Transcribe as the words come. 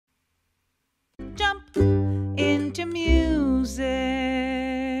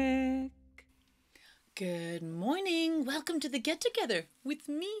music. Good morning. Welcome to the get-together with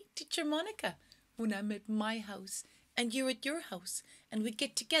me, Teacher Monica, when I'm at my house and you're at your house and we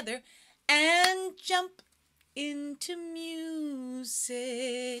get together and jump into music.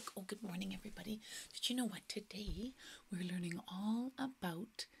 Oh, good morning, everybody. Did you know what? Today we're learning all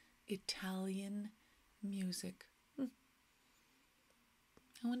about Italian music. I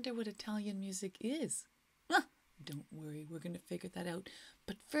wonder what Italian music is. Don't worry, we're going to figure that out.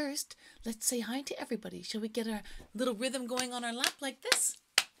 But first, let's say hi to everybody. Shall we get our little rhythm going on our lap like this?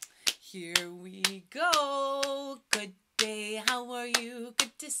 Here we go. Good day, how are you?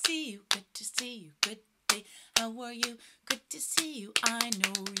 Good to see you, good to see you. Good day, how are you? Good to see you, I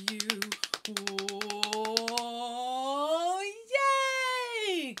know you. Oh,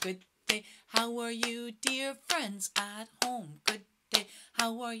 yay! Good day, how are you, dear friends at home? Good day,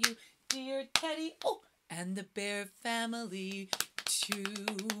 how are you, dear Teddy? Oh, and the bear family too.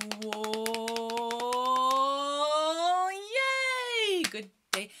 Oh, yay! Good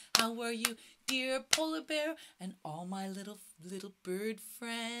day. How are you, dear polar bear, and all my little bird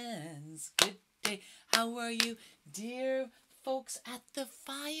friends? Good day. How are you, dear folks at the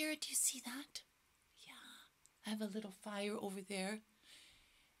fire? Do you see that? Yeah, I have a little fire over there,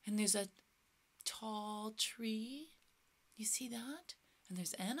 and there's a tall tree. You see that? And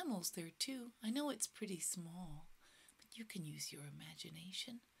there's animals there too. I know it's pretty small, but you can use your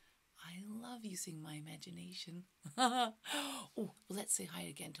imagination. I love using my imagination. Oh, let's say hi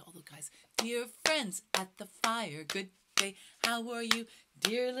again to all the guys. Dear friends at the fire, good day. How are you,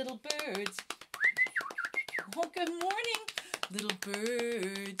 dear little birds? Oh, good morning, little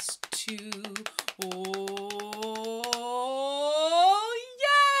birds too. Oh,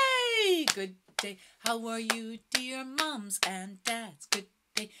 yay! Good day. How are you, dear moms and dads? Good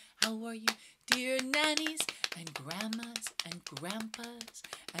day. How are you, dear nannies and grandmas and grandpas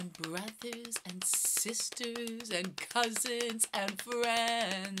and brothers and sisters and cousins and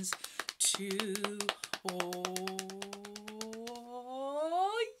friends too? Oh,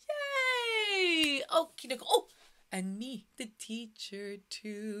 yay! Okie dokie. Oh, and me, the teacher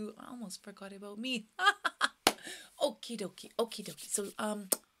too. I almost forgot about me. Okie dokie, okie dokie. So,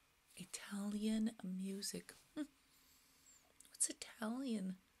 Italian music. What's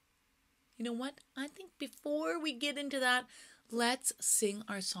Italian? You know what? I think before we get into that, let's sing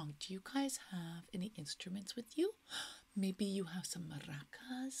our song. Do you guys have any instruments with you? Maybe you have some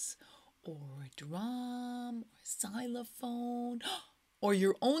maracas or a drum or a xylophone or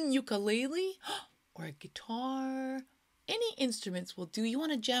your own ukulele or a guitar. Any instruments will do. You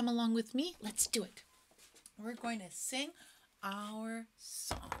want to jam along with me? Let's do it. We're going to sing our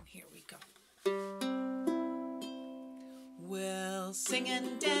song. Here we go. We'll sing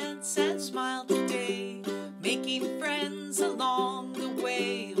and dance and smile today, making friends along the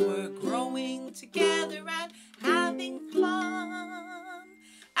way. We're growing together and having fun.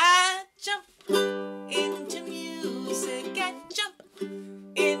 And jump into music and jump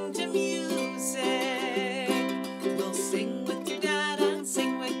into music. We'll sing with your dad and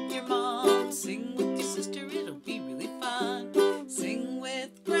sing with your mom, sing with your sister, it'll be really fun. Sing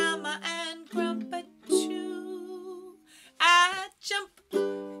with grandma and grandpa too. I jump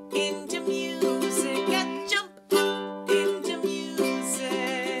into music and jump into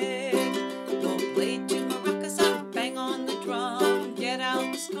music. We'll play two maracas and bang on the drum. Get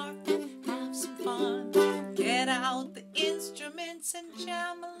out the scarf and have some fun. Get out the instruments and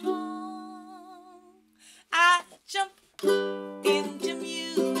jam along. I jump into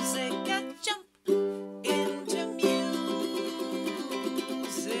music and jump into music.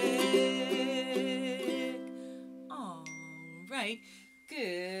 All right,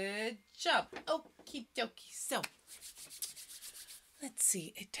 good job. Okie dokie. So, let's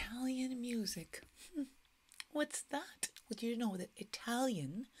see, Italian music. What's that? Well, do you know that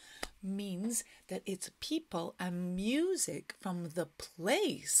Italian means that it's people and music from the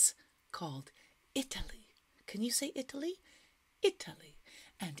place called Italy. Can you say Italy? Italy.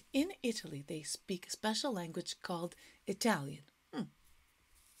 And in Italy, they speak a special language called Italian.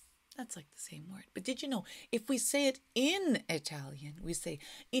 That's like the same word. But did you know, if we say it in Italian, we say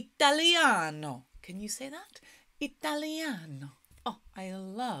Italiano. Can you say that? Italiano. Oh, I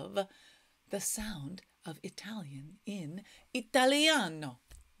love the sound of Italian in Italiano.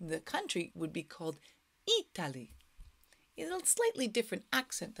 The country would be called Italy. It's a slightly different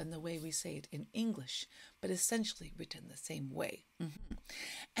accent than the way we say it in English, but essentially written the same way.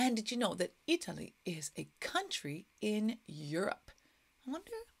 And did you know that Italy is a country in Europe? I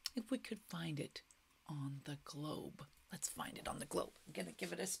wonder if we could find it on the globe. Let's find it on the globe. I'm going to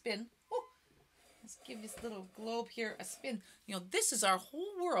give it a spin. Oh, Let's give this little globe here a spin. You know, this is our whole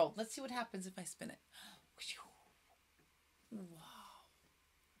world. Let's see what happens if I spin it. Wow.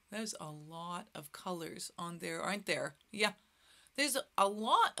 There's a lot of colors on there, aren't there? Yeah. There's a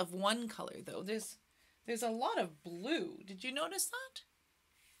lot of one color, though. There's a lot of blue. Did you notice that?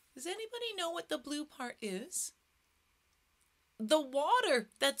 Does anybody know what the blue part is? The water.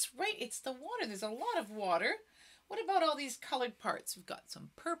 That's right. It's the water. There's a lot of water. What about all these colored parts? We've got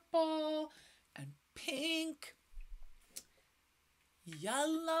some purple and pink,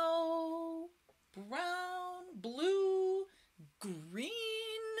 yellow, brown, blue, green,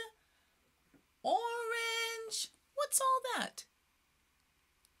 orange. What's all that?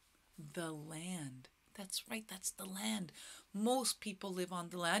 The land. That's right, that's the land. Most people live on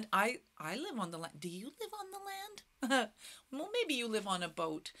the land. I live on the land. Do you live on the land? Well, maybe you live on a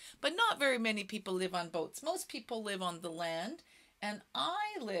boat, but not very many people live on boats. Most people live on the land, and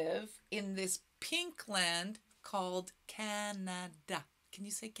I live in this pink land called Canada. Can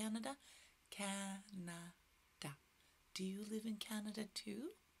you say Canada? Canada. Do you live in Canada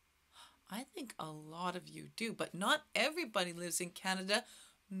too? I think a lot of you do, but not everybody lives in Canada.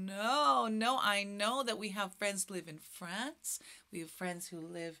 No, I know that we have friends who live in France. We have friends who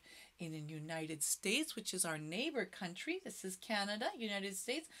live in the United States, which is our neighbor country. This is Canada, United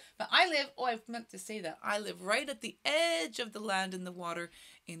States. But I meant to say that. I live right at the edge of the land and the water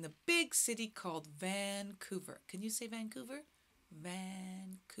in the big city called Vancouver. Can you say Vancouver?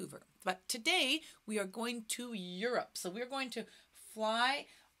 Vancouver. But today we are going to Europe. So we're going to fly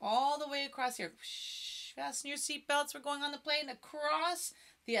all the way across here. Fasten your seatbelts. We're going on the plane across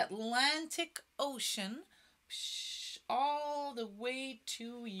the Atlantic Ocean all the way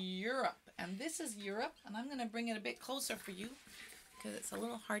to Europe. And this is Europe. And I'm going to bring it a bit closer for you because it's a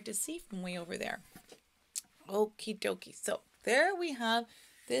little hard to see from way over there. Okie dokie. So there we have,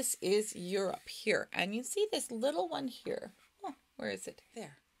 this is Europe here. And you see this little one here. Oh, where is it?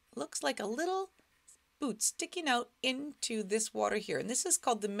 There. Looks like a little boot sticking out into this water here. And this is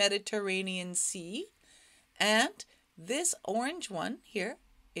called the Mediterranean Sea. And this orange one here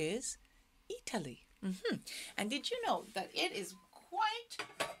is Italy. And did you know that it is quite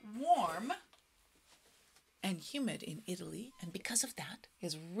warm and humid in Italy? And because of that,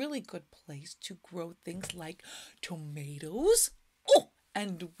 it's a really good place to grow things like tomatoes. Oh,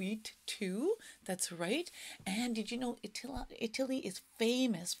 and wheat too. That's right. And did you know Italy is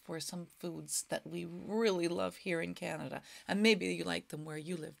famous for some foods that we really love here in Canada. And maybe you like them where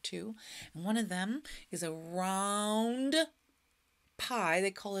you live too. And one of them is a round pie. They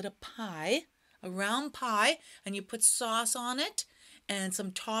call it a pie. A round pie. And you put sauce on it and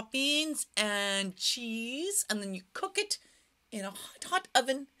some toppings and cheese. And then you cook it in a hot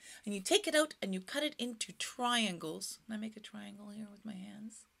oven. And you take it out and you cut it into triangles. Can I make a triangle here with my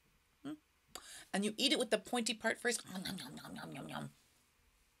hands? And you eat it with the pointy part first. Nom, nom, nom, nom, nom, nom.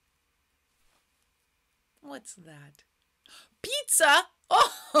 What's that? Pizza!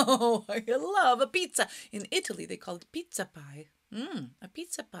 Oh, I love a pizza. In Italy, they call it pizza pie. A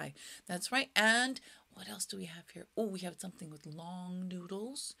pizza pie. That's right. And what else do we have here? Oh, we have something with long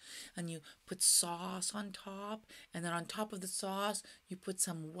noodles. And you put sauce on top. And then on top of the sauce, you put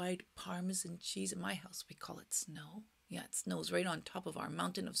some white Parmesan cheese. In my house, we call it snow. Yeah, it snows right on top of our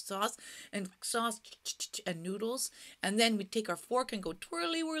mountain of sauce and noodles. And then we take our fork and go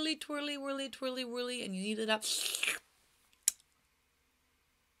twirly, whirly, twirly, whirly, twirly, whirly. And you eat it up.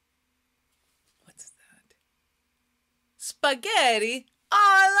 Spaghetti. Oh,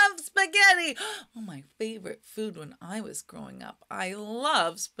 I love spaghetti. Oh, my favorite food when I was growing up. I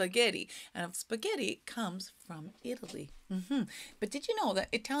love spaghetti. And spaghetti comes from Italy. But did you know that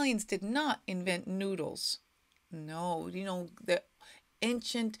Italians did not invent noodles? No. You know, the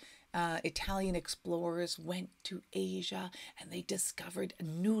ancient Italian explorers went to Asia and they discovered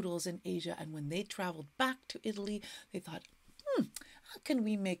noodles in Asia. And when they traveled back to Italy, they thought, how can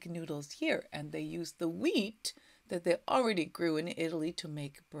we make noodles here? And they used the wheat that they already grew in Italy to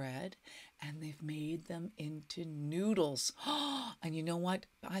make bread, and they've made them into noodles. And you know what?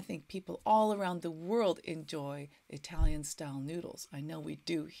 I think people all around the world enjoy Italian-style noodles. I know we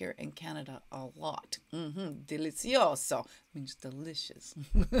do here in Canada a lot. Delicioso means delicious.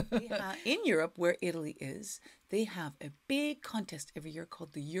 In Europe, where Italy is, they have a big contest every year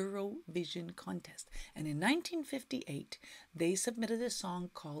called the Eurovision Contest. And in 1958, they submitted a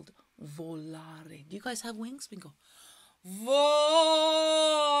song called Volare. Do you guys have wings? We go, Volare.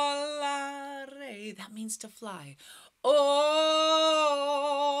 That means to fly. Oh,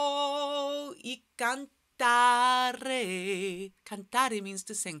 y cantare. Cantare means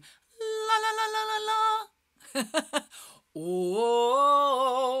to sing. La la la la la la.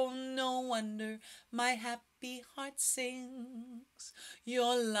 Oh, no wonder my happy heart sings.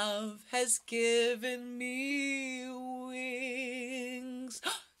 Your love has given me wings. Do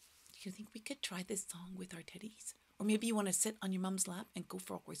you think we could try this song with our teddies? Or maybe you want to sit on your mom's lap and go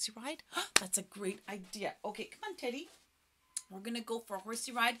for a horsey ride? That's a great idea. Okay, come on, Teddy. We're going to go for a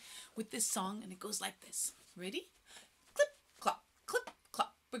horsey ride with this song, and it goes like this. Ready? Clip, clop, clip,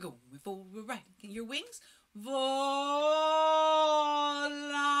 clop. We're going for a ride. Your wings. Volare.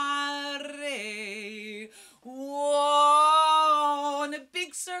 Whoa. In a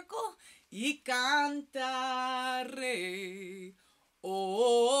big circle. Y cantare.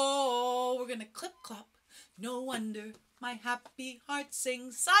 Oh, we're going to clip, clop. No wonder my happy heart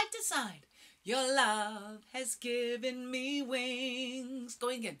sings side to side. Your love has given me wings.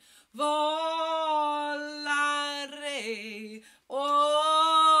 Going again. Volare. Oh.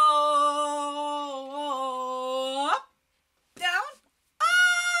 Up. Down.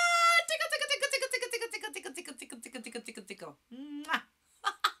 Ah. Tickle, tickle, tickle, tickle, tickle, tickle, tickle, tickle, tickle, tickle, tickle, tickle, tickle, tickle.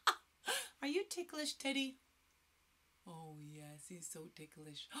 Are you ticklish, Teddy? Oh, yes, he's so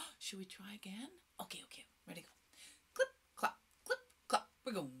ticklish. Should we try again? Okay, okay. Ready, go. Clip, clop, clip, clop.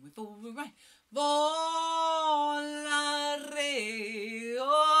 We're going for a ride. Volare,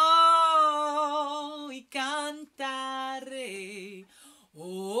 oh, y cantare.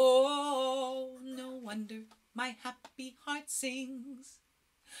 Oh, no wonder my happy heart sings.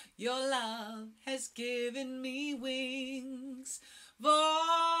 Your love has given me wings. Volare,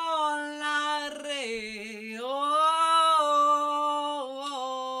 oh,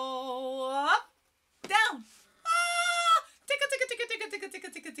 up, down. Ah, tickle, tickle, tickle, tickle, tickle,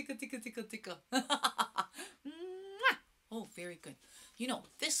 tickle, tickle, tickle, tickle, tickle, tickle. Oh, very good. You know,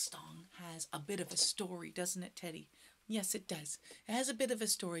 this song has a bit of a story, doesn't it, Teddy? Yes, it does. It has a bit of a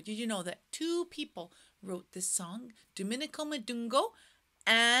story. Did you know that 2 people wrote this song? Domenico Madungo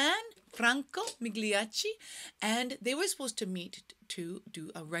and Franco Migliacci, and they were supposed to meet to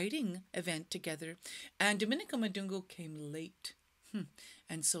do a writing event together, and Domenico Madungo came late.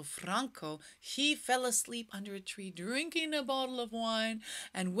 And so Franco, he fell asleep under a tree drinking a bottle of wine,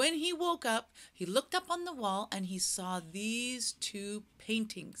 and when he woke up, he looked up on the wall and he saw these 2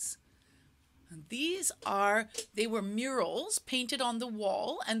 paintings. And they were murals painted on the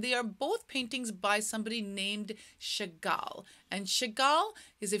wall, and they are both paintings by somebody named Chagall. And Chagall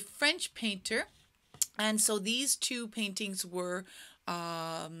is a French painter, and so these 2 paintings were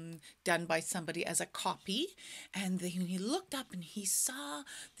done by somebody as a copy. And then he looked up and he saw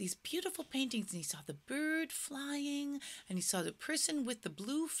these beautiful paintings, and he saw the bird flying, and he saw the person with the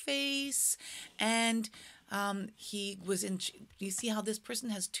blue face, and he was in. You see how this person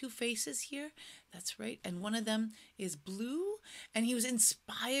has 2 faces here? That's right. And one of them is blue, and he was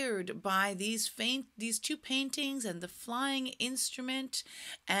inspired by these 2 paintings and the flying instrument,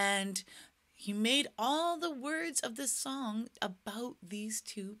 and he made all the words of the song about these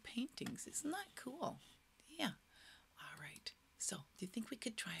 2 paintings. Isn't that cool? Yeah. All right. So, do you think we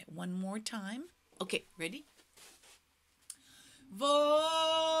could try it one more time? Okay, ready? Volare,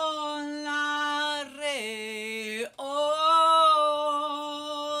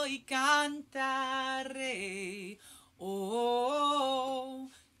 oh, y cantare, oh,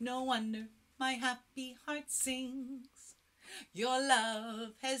 no wonder my happy heart sings. Your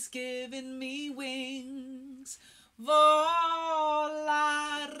love has given me wings. Volare,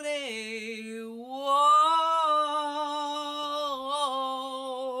 whoa,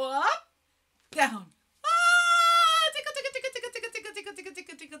 up, down.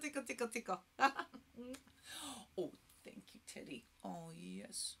 Tickle. Oh, thank you, Teddy. Oh,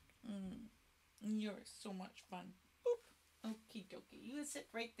 yes. You're so much fun. Boop. Okie dokie. You sit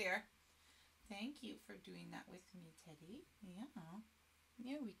right there. Thank you for doing that with me, Teddy. Yeah.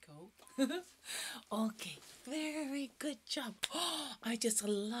 There we go. Okay. Very good job. Oh, I just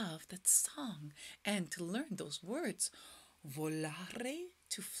love that song. And to learn those words. Volare,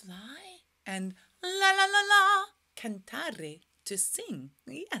 to fly. And la la la la, cantare, to sing.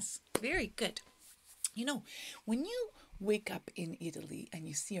 Yes, very good. You know, when you wake up in Italy and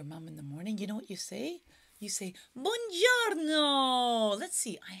you see your mom in the morning, you know what you say? You say, buongiorno. Let's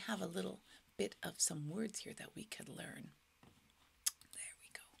see, I have a little bit of some words here that we could learn. There we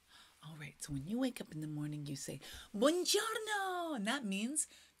go. All right, so when you wake up in the morning, you say, buongiorno. And that means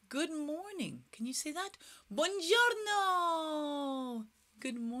good morning. Can you say that? Buongiorno.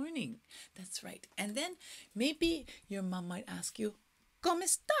 Good morning. That's right. And then maybe your mom might ask you, come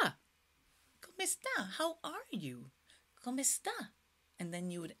sta? Come sta? How are you? Come sta? And then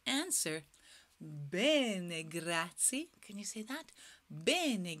you would answer, bene, grazie. Can you say that?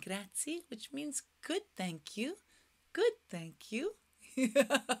 Bene, grazie, which means good, thank you. Good, thank you.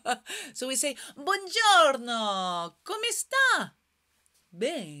 So we say, Buongiorno, come sta?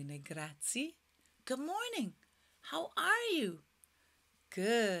 Bene, grazie. Good morning. How are you?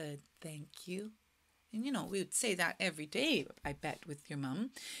 Good, thank you. And we would say that every day, I bet, with your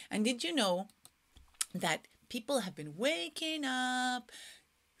mom. And did you know that people have been waking up,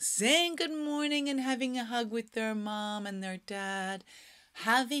 saying good morning and having a hug with their mom and their dad,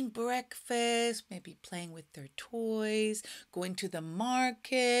 having breakfast, maybe playing with their toys, going to the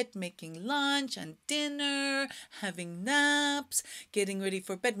market, making lunch and dinner, having naps, getting ready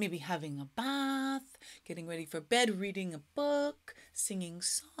for bed, maybe having a bath, getting ready for bed, reading a book, singing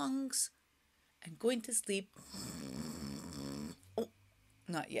songs, and going to sleep. Oh,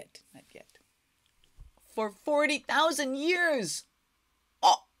 not yet, not yet. For 40,000 years.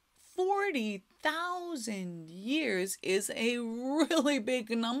 Oh, 40,000 years is a really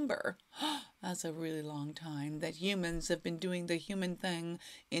big number. That's a really long time that humans have been doing the human thing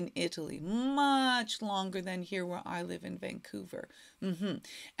in Italy, much longer than here where I live in Vancouver.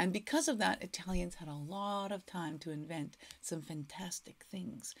 And because of that, Italians had a lot of time to invent some fantastic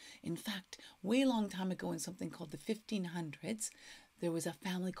things. In fact, way long time ago in something called the 1500s, there was a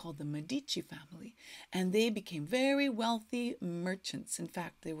family called the Medici family, and they became very wealthy merchants. In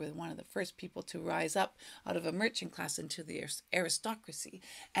fact, they were one of the first people to rise up out of a merchant class into the aristocracy.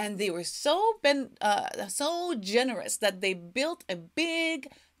 And they were so generous that they built a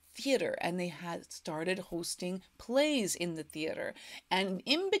big theater, and they had started hosting plays in the theater. And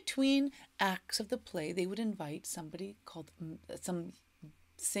in between acts of the play, they would invite somebody called some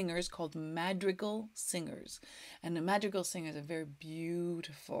singers called madrigal singers. And the madrigal singers are very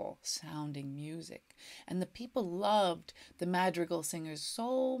beautiful sounding music. And the people loved the madrigal singers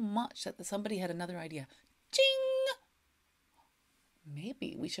so much that somebody had another idea. Ching!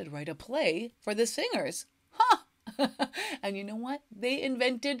 Maybe we should write a play for the singers. And you know what? They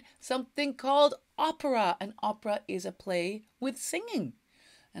invented something called opera. And opera is a play with singing.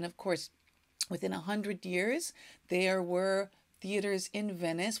 And of course, within 100 years, there were theaters in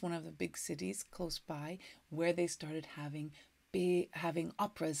Venice, one of the big cities close by, where they started having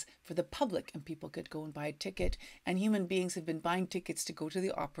operas for the public, and people could go and buy a ticket, and human beings have been buying tickets to go to the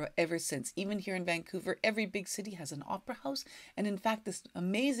opera ever since. Even here in Vancouver, every big city has an opera house, and in fact, this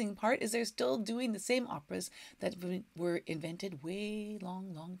amazing part is they're still doing the same operas that were invented way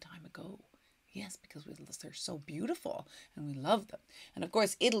long time ago. Yes, because they're so beautiful and we love them. And of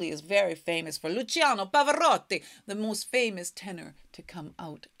course, Italy is very famous for Luciano Pavarotti, the most famous tenor to come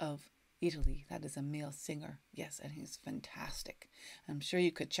out of Italy. That is a male singer. Yes, and he's fantastic. I'm sure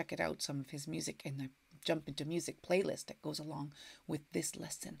you could check it out, some of his music, in the Jump Into Music playlist that goes along with this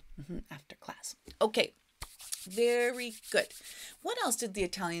lesson after class. Okay, very good. What else did the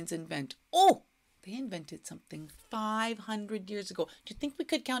Italians invent? Oh, they invented something 500 years ago. Do you think we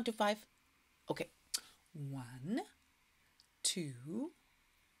could count to 5? Okay, 1, 2,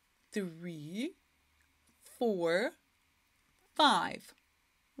 3, 4, 5.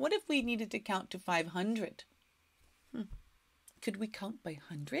 What if we needed to count to 500? Could we count by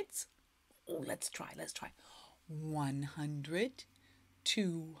hundreds? Oh, let's try. 100,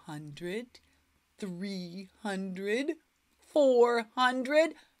 200, 300,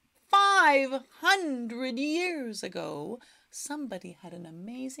 400, 500 years ago, somebody had an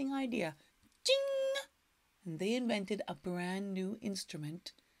amazing idea. Ching! And they invented a brand new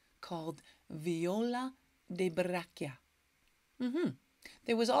instrument called Viola da Braccia.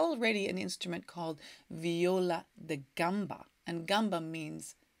 There was already an instrument called Viola da Gamba, and gamba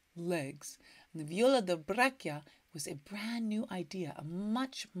means legs. And the Viola da Braccia was a brand new idea, a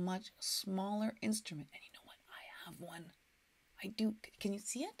much smaller instrument. And you know what? I have one. I do. Can you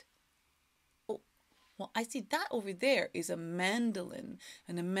see it? Oh, well, I see that over there is a mandolin,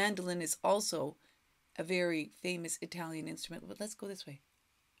 and a mandolin is also a very famous Italian instrument. But let's go this way.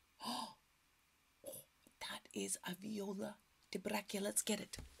 Oh, that is a viola da Braccia. Let's get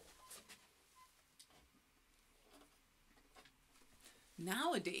it.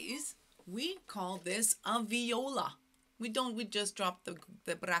 Nowadays, we call this a viola. We just drop the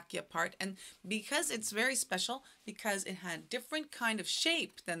braccia part, and because it's very special, because it had different kind of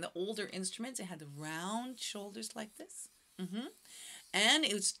shape than the older instruments. It had the round shoulders like this, and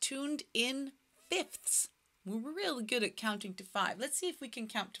it was tuned in fifths. We were really good at counting to 5. Let's see if we can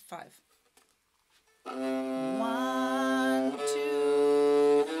count to 5. 1, 2,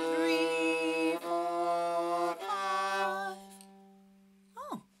 3, 4, 5.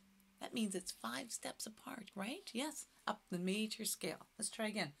 Oh, that means it's 5 steps apart, right? Yes, up the major scale. Let's try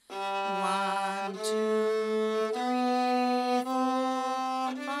again. 1, 2, 3,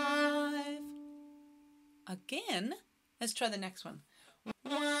 4, 5. Again, let's try the next one.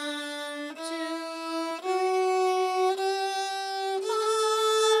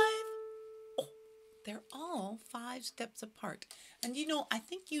 steps apart. And you know, I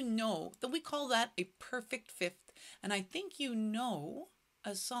think you know that we call that a perfect fifth. And I think you know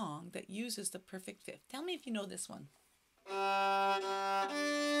a song that uses the perfect fifth. Tell me if you know this one. You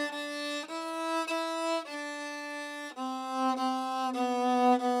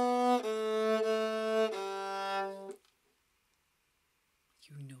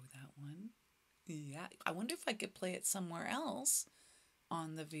know that one? Yeah. I wonder if I could play it somewhere else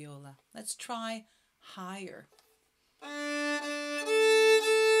on the viola. Let's try higher.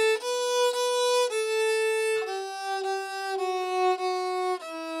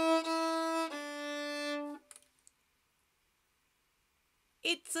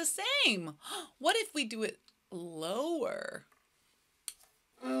 It's the same. What if we do it lower?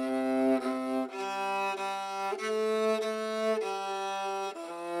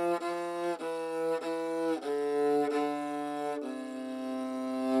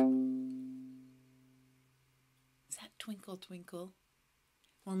 Is that Twinkle Twinkle?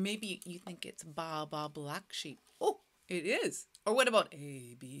 Or maybe you think it's Ba Ba Black Sheep. Oh, it is. Or what about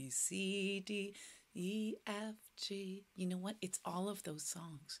A, B, C, D, E, F, G? You know what? It's all of those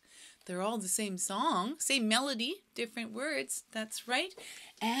songs. They're all the same song, same melody, different words. That's right.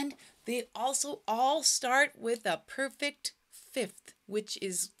 And they also all start with a perfect fifth, which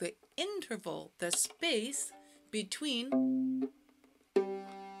is the interval, the space between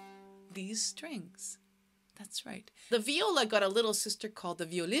these strings. That's right. The viola got a little sister called the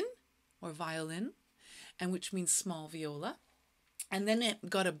violin or violin, and which means small viola. And then it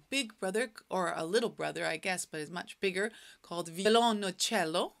got a big brother, or a little brother, I guess, but it's much bigger, called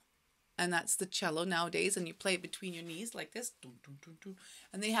violoncello. And that's the cello nowadays, and you play it between your knees like this.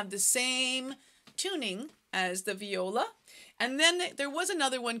 And they have the same tuning as the viola. And then there was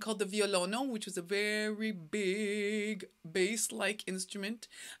another one called the violono, which was a very big bass-like instrument.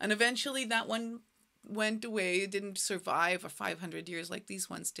 And eventually that one went away. It didn't survive for 500 years like these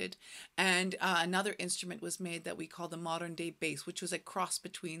ones did. And another instrument was made that we call the modern day bass, which was a cross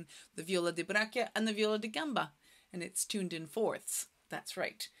between the viola da braccia and the viola da gamba. And it's tuned in fourths. That's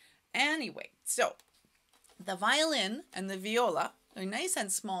right. Anyway, so the violin and the viola are nice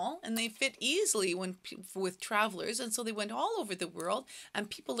and small, and they fit easily with travelers, and so they went all over the world, and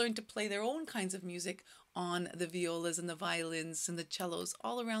people learned to play their own kinds of music on the violas and the violins and the cellos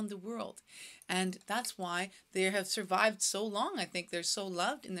all around the world. And that's why they have survived so long. I think they're so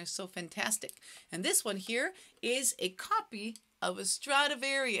loved and they're so fantastic. And this one here is a copy of a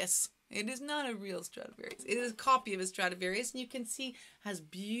Stradivarius. It is not a real Stradivarius. It is a copy of a Stradivarius, and you can see has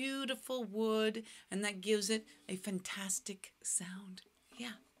beautiful wood, and that gives it a fantastic sound.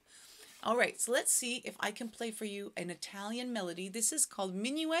 Yeah. All right, so let's see if I can play for you an Italian melody. This is called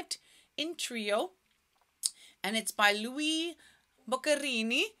Minuet in Trio, and it's by Louis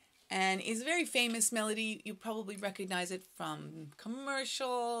Boccherini, and it's a very famous melody. You probably recognize it from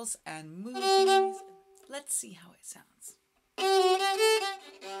commercials and movies. Let's see how it sounds.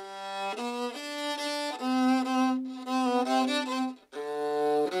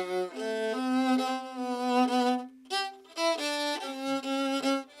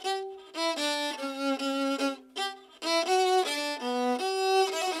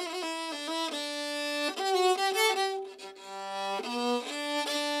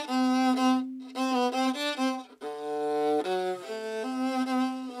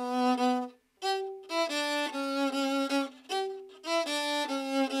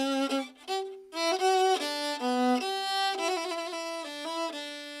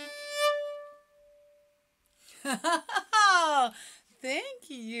 Thank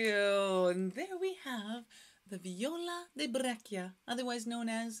you. And there we have the viola da braccia, otherwise known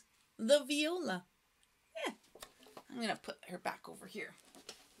as the viola. Yeah. I'm going to put her back over here.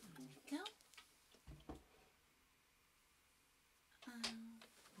 There we go.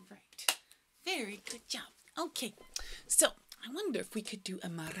 Right. Very good job. Okay. So I wonder if we could do a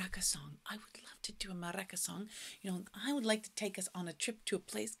maraca song. I would love to do a maraca song. You know, I would like to take us on a trip to a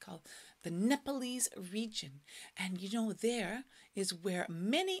place called the Nepalese region. And you know, there is where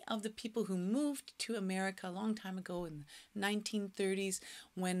many of the people who moved to America a long time ago in the 1930s,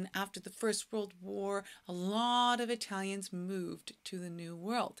 when after the First World War, a lot of Italians moved to the New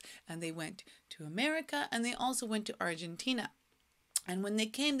World. And they went to America, and they also went to Argentina. And when they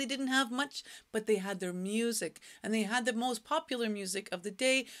came, they didn't have much, but they had their music. And they had the most popular music of the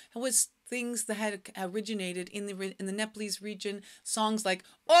day. It was things that had originated in the Nepalese region. Songs like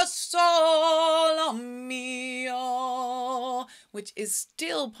O Sole Mio, which is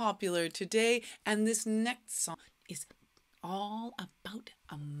still popular today. And this next song is all about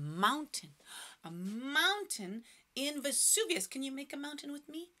a mountain. A mountain in Vesuvius. Can you make a mountain with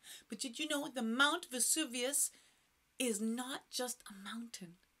me? But did you know the Mount Vesuvius is not just a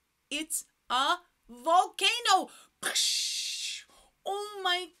mountain. It's a volcano. Oh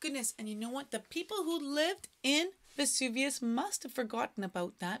my goodness. And you know what? The people who lived in Vesuvius must have forgotten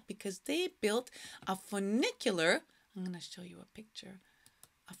about that because they built a funicular. I'm going to show you a picture.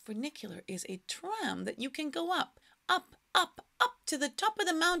 A funicular is a tram that you can go up to the top of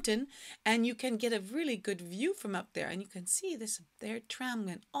the mountain, and you can get a really good view from up there. And you can see this, their tram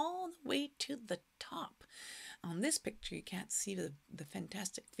went all the way to the top. On this picture, you can't see the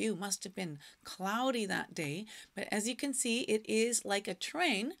fantastic view. Must have been cloudy that day. But as you can see, it is like a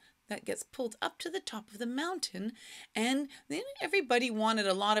train that gets pulled up to the top of the mountain. And then everybody wanted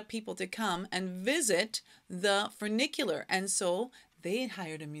a lot of people to come and visit the funicular. And so they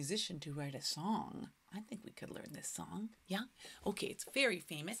hired a musician to write a song. I think we could learn this song. Yeah? Okay, it's very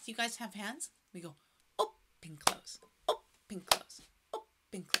famous. You guys have hands? We go open, close, open, close,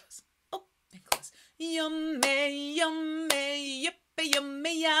 open, close, open, close. Yumme, yumme, yippe,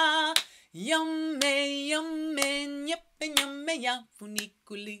 yumme, ya. Yumme, yumme, yippe, yumme, ya.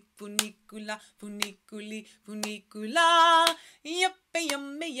 Funiculi, funicula, funiculi, funicula. Yippe,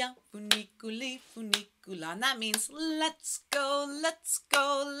 yumme, ya. Funiculi, funicula. And that means let's go, let's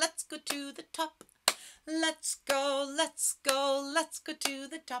go, let's go to the top. Let's go, let's go, let's go to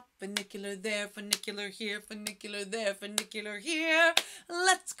the top. Funicular there, funicular here, funicular there, funicular here.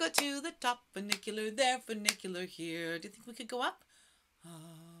 Let's go to the top. Funicular there, funicular here. Do you think we could go up?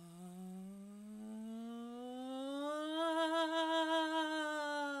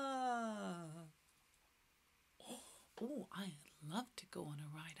 Oh, I'd love to go on a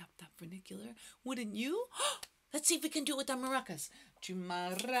ride up that funicular. Wouldn't you? Let's see if we can do it with our maracas. Two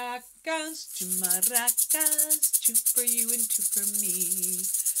maracas, two maracas, two for you and two for me.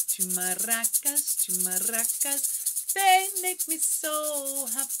 Two maracas, they make me so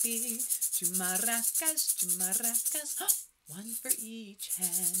happy. Two maracas, one for each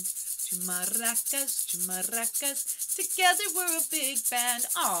hand. Two maracas, together we're a big band.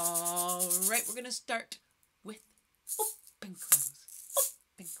 All right, we're going to start with open, close,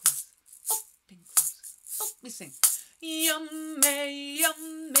 open, close, open, close. We sing. Yumme,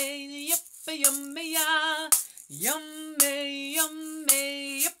 yumme, yippe, yumme, ya. Yumme, yumme,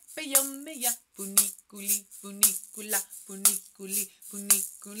 yippe, yumme, ya. Funiculi, funicula, funiculi,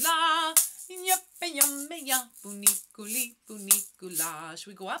 funicula. Yippe, yumme, ya. Funiculi, funicula.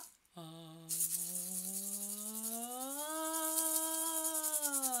 Should we go up?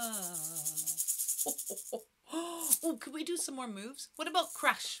 Oh, could we do some more moves? What about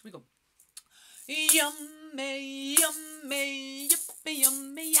crash? We go. Yumme, yumme, yippe,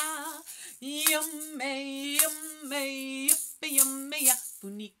 yumme, ya. Yumme, yumme, yippe, yumme, ya.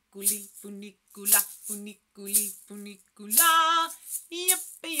 Funiculi, funicula, funiculi, funicula.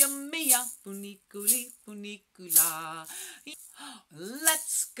 Yippe, yumme, ya. Funiculi, funicula.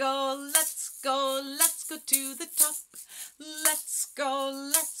 Let's go, let's go, let's go to the top. Let's go,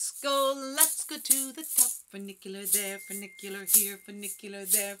 let's go, let's go to the top. Funicular there, funicular here, funicular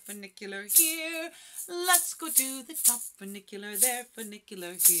there, funicular here. Let's go to the top. Funicular there,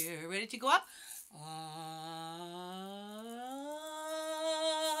 funicular here. Ready to go up?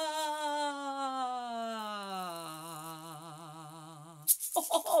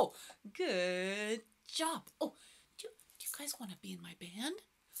 Oh, good job. Oh, do you guys want to be in my band?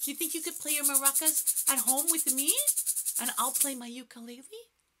 Do you think you could play your maracas at home with me? And I'll play my ukulele?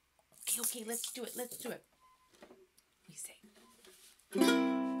 Okay, let's do it. Let's do it. We say.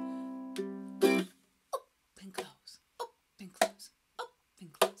 Open, close, open, close, open,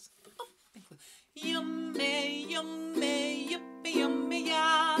 close, open, close. Yumme, yumme, yippe, yumme,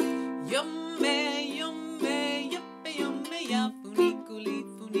 ya. Yumme, yumme, yippe, yumme, ya. Funiculi,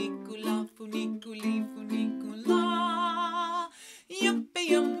 funicula, funiculi, funicula. Yippe,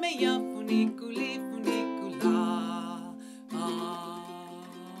 yumme, ya. Funiculi, funicula.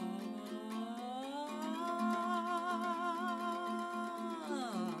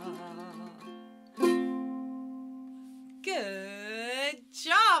 Good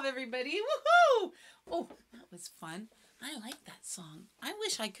job, everybody. Woohoo! Oh, that was fun. I like that song. I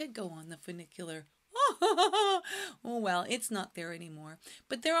wish I could go on the funicular. Oh, well, it's not there anymore.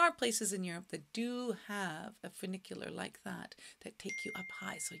 But there are places in Europe that do have a funicular like that take you up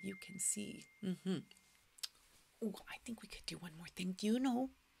high so you can see. Oh, I think we could do one more thing. Do you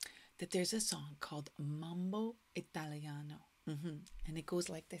know that there's a song called Mambo Italiano? And it goes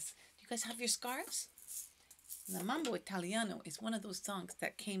like this. Do you guys have your scarves? The Mambo Italiano is one of those songs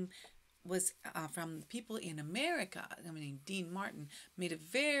that came was from people in America. A man named Dean Martin made a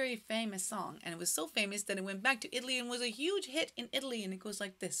very famous song, and it was so famous that it went back to Italy and was a huge hit in Italy, and it goes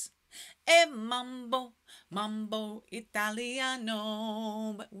like this. E mambo, mambo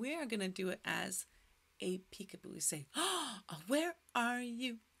italiano. But we're going to do it as a peekaboo. We say, oh, where are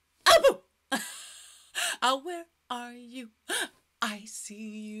you? Oh, where are you? I see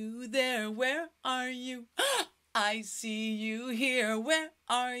you there. Where are you? I see you here. Where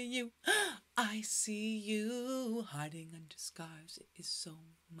are you? I see you hiding under scarves. It is so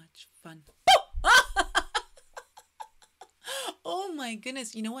much fun. Oh my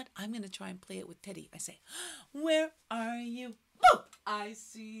goodness. You know what? I'm going to try and play it with Teddy. I say, where are you? Oh, I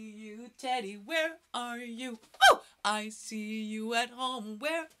see you, Teddy. Where are you? Oh, I see you at home.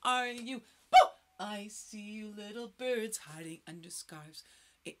 Where are you? Oh, I see you, little birds hiding under scarves.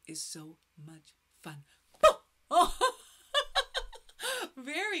 It is so much fun. Oh,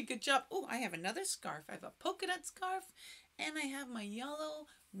 very good job. Oh, I have another scarf. I have a polka dot scarf, and I have my yellow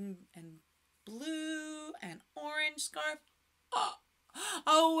and blue and orange scarf.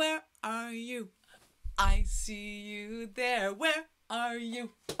 Oh, where are you? I see you there. Where are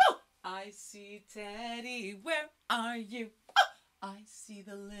you? Oh, I see Teddy. Where are you? Oh, I see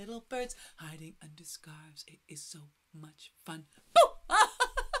the little birds hiding under scarves. It is so much fun. Oh,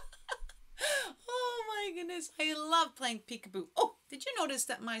 oh my goodness. I love playing peekaboo. Oh, did you notice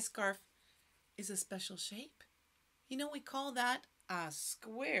that my scarf is a special shape? You know, we call that a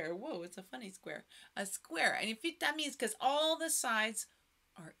square. Whoa, it's a funny square. A square. And that means because all the sides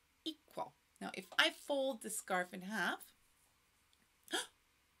are equal. Now, if I fold the scarf in half,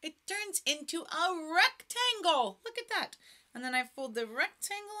 it turns into a rectangle. Look at that. And then I fold the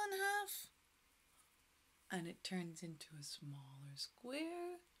rectangle in half, and it turns into a smaller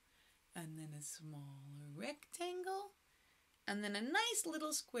square, and then a smaller rectangle, and then a nice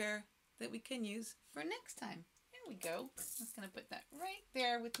little square that we can use for next time. There we go. I'm just going to put that right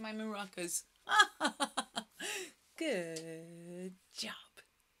there with my maracas. Good job.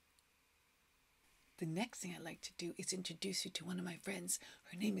 The next thing I'd like to do is introduce you to one of my friends.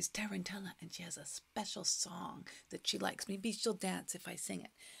 Her name is Tarentella, and she has a special song that she likes. Maybe she'll dance if I sing it.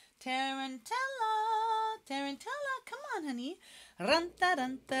 Tarentella, Tarentella, come on, honey. Rum ta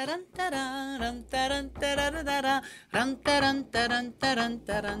dun ta dun ta da, rum ta dun ta da da da da, rum ta dun ta dun ta dun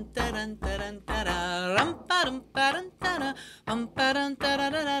ta dun ta dun ta dun ta da, rum pa dum pa dun ta da, pa dun ta da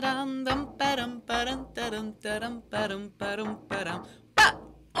da da dum pa dum pa dun ta dum ta dum pa dum pa dum pa dum.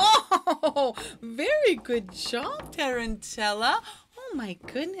 Oh, very good job, Tarentella. Oh my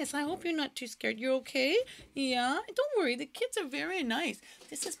goodness, I hope you're not too scared. You're okay? Yeah? Don't worry, the kids are very nice.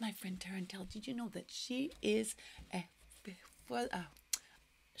 This is my friend Tarentella. Did you know that she is a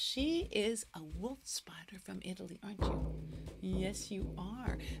wolf spider from Italy, aren't you? Yes, you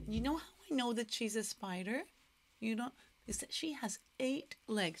are. And you know how I know that she's a spider? You don't? Is that she has 8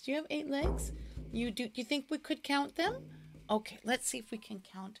 legs. Do you have 8 legs? You do. Do you think we could count them? Okay, let's see if we can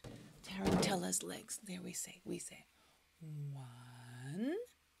count Tarentella's legs. There we say 1,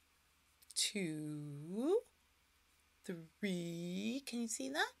 2, 3. Can you see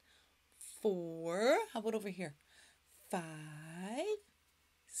that? 4. How about over here? 5,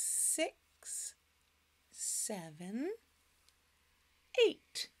 6, 7,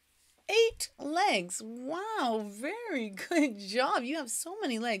 8. 8 legs. Wow, very good job. You have so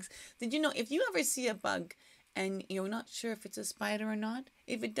many legs. Did you know if you ever see a bug and you're not sure if it's a spider or not,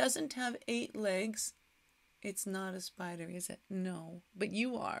 if it doesn't have 8 legs, it's not a spider, is it? No, but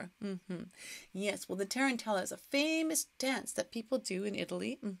you are. Yes, well, the Tarentella is a famous dance that people do in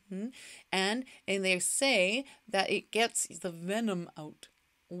Italy. And they say that it gets the venom out.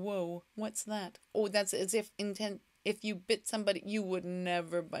 Whoa, what's that? Oh, that's as if if you bit somebody, you would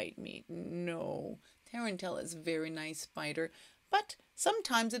never bite me. No, Tarentella is a very nice spider. But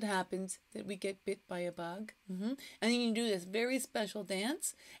sometimes it happens that we get bit by a bug. And then you do this very special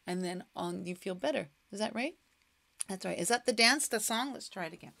dance, and then you feel better. Is that right? That's right. Is that the dance, the song? Let's try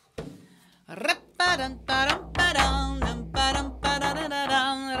it again.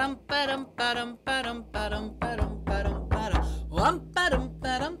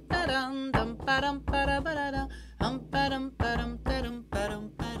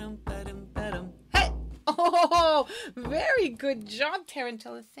 Oh, very good job,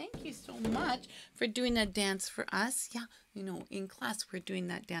 Tarentella. Thank you so much for doing that dance for us. Yeah, you know, in class we're doing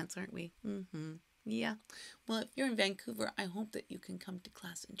that dance, aren't we? Yeah. Well, if you're in Vancouver, I hope that you can come to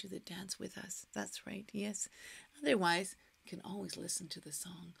class and do the dance with us. That's right, yes. Otherwise, you can always listen to the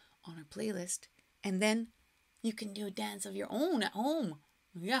song on our playlist, and then you can do a dance of your own at home.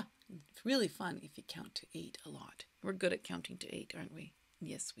 Yeah, it's really fun if you count to 8 a lot. We're good at counting to 8, aren't we?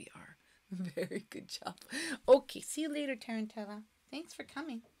 Yes, we are. Very good job. Okay, see you later, Tarentella. Thanks for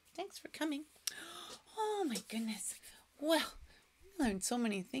coming. Thanks for coming. Oh my goodness. Well, we learned so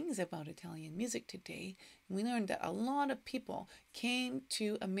many things about Italian music today. We learned that a lot of people came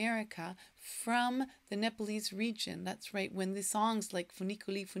to America from the Nepalese region. That's right, when the songs like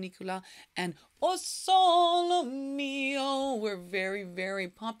Funicula and O Solo Mio were very, very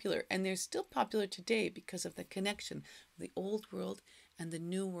popular. And they're still popular today because of the connection of the old world and the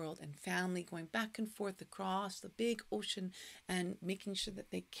new world, and family going back and forth across the big ocean and making sure that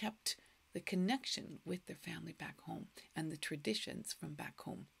they kept the connection with their family back home and the traditions from back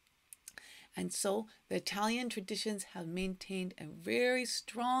home. And so the Italian traditions have maintained a very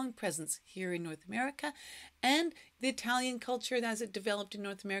strong presence here in North America, and the Italian culture as it developed in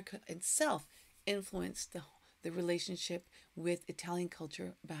North America itself influenced the relationship with Italian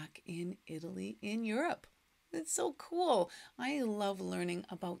culture back in Italy, in Europe. It's so cool. I love learning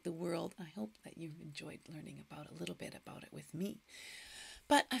about the world. I hope that you've enjoyed learning about a little bit about it with me.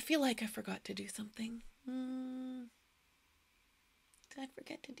 But I feel like I forgot to do something. Did I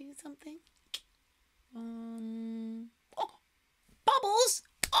forget to do something? Oh, bubbles!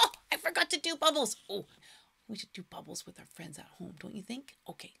 Oh, I forgot to do bubbles. Oh, we should do bubbles with our friends at home, don't you think?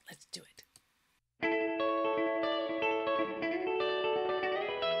 Okay, let's do it.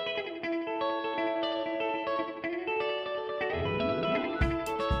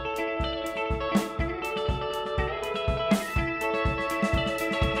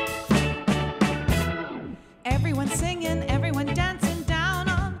 Everyone singing, everyone dancing down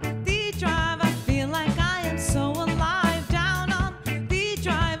on the drive. I feel like I am so alive. Down on the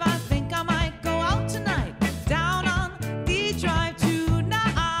drive, I think I might go out tonight. Down on the drive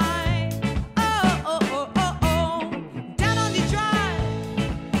tonight. Oh, oh, oh, oh, oh. Down on the drive.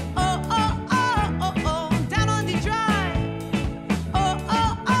 Oh, oh, oh, oh, oh. Down on the drive. Oh,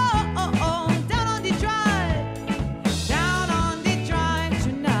 oh, oh, oh, oh. Down on the drive. Down on the drive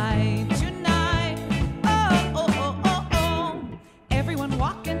tonight, tonight. Everyone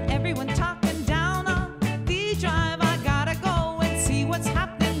walking, everyone talking down on the drive. I gotta go and see what's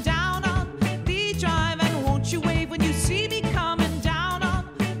happening down on the drive. And won't you wave when you see me coming down on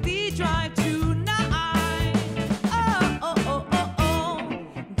the drive tonight? Oh, oh, oh, oh, oh.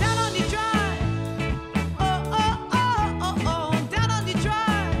 Down on the drive. Oh, oh, oh, oh, oh. Down on the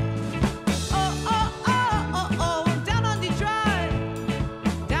drive. Oh, oh, oh, oh, oh. Down on the drive.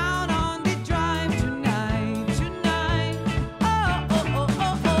 Down on the drive tonight, tonight. Oh, oh, oh,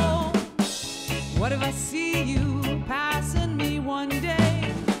 oh, oh. What if I see you passing me one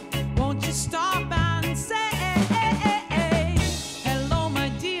day? Won't you stop and say, hello, my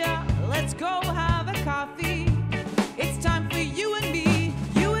dear, let's go have a coffee. It's time for you and me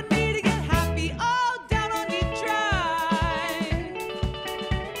to get happy. Oh, down on the drive.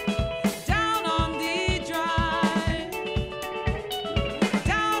 Down on the drive.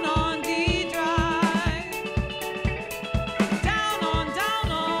 Down on the drive. Down on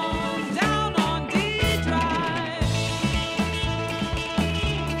the drive.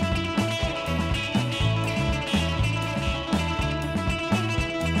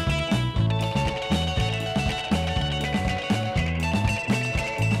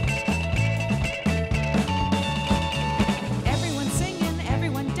 Everyone singing,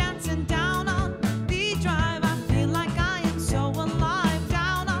 everyone dancing down on the drive. I feel like I am so alive.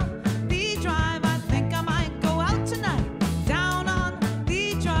 Down on the drive, I think I might go out tonight. Down on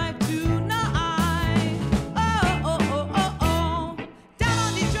the drive tonight. Oh, oh, oh, oh, oh. Down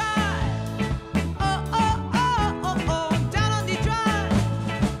on the drive. Oh, oh, oh, oh, oh. Down on the drive.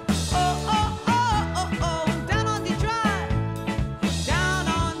 Oh, oh, oh, oh, oh. Down on the drive. Down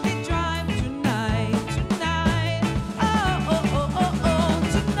on the drive tonight, tonight. Oh, oh, oh, oh, oh.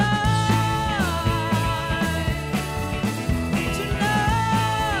 Tonight.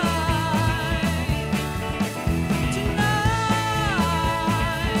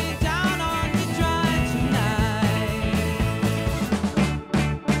 Tonight. Down on the drive tonight.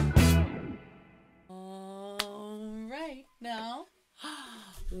 All right now.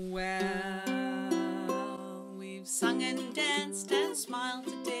 Well, we've sung and danced and smiled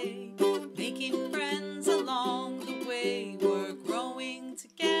today, making friends along the way. We're growing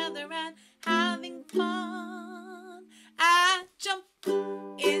together and having fun. I jump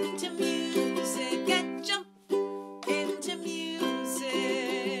into music and jump into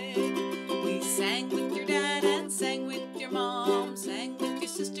music. We sang with your dad and sang with your mom, sang with your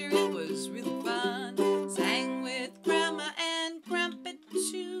sister, it was really fun. Sang with grandma and grandpa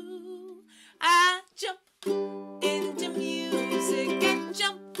too. I jump into music and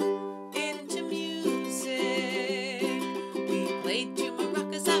jump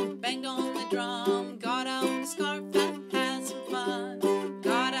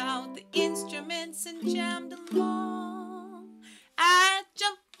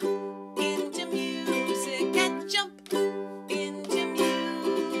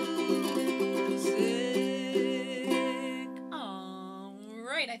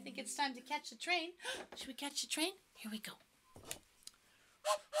right, I think it's time to catch the train. Should we catch the train? Here we go.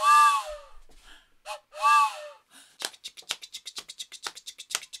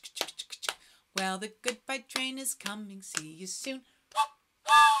 Well, the goodbye train is coming, see you soon.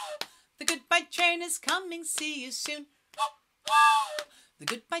 The goodbye train is coming, see you soon. The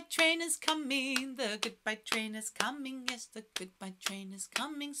goodbye train is coming, the goodbye train is coming, yes, the goodbye train is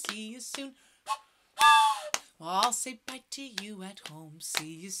coming, see you soon. Well, I'll say bye to you at home,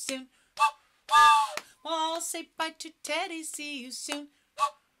 see you soon. Well, I'll say bye to Teddy, see you soon.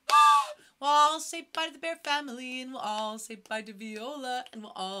 We'll all say bye to the bear family, and we'll all say bye to Viola, and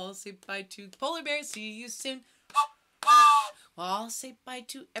we'll all say bye to polar bear, see you soon. We'll all say bye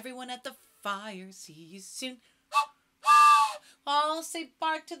to everyone at the fire, see you soon. We'll all say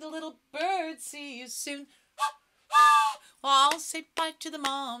bye to the little birds, see you soon. We'll all say bye to the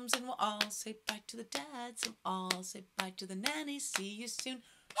moms, and we'll all say bye to the dads, and we'll all say bye to the nannies, see you soon.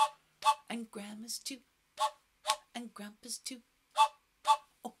 And grandmas too, and grandpas too.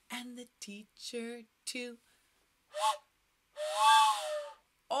 Oh, and the teacher too.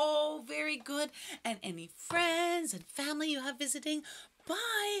 Oh, very good. And any friends and family you have visiting,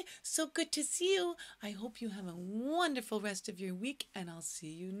 bye. So good to see you. I hope you have a wonderful rest of your week, and I'll see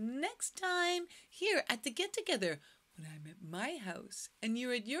you next time here at the get-together when I'm at my house and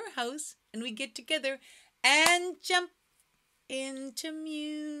you're at your house and we get together and jump into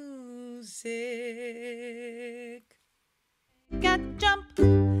music. Got jump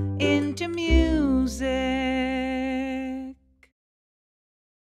into music.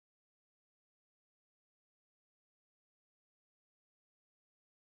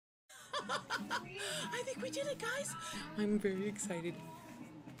 I think we did it, guys. I'm very excited.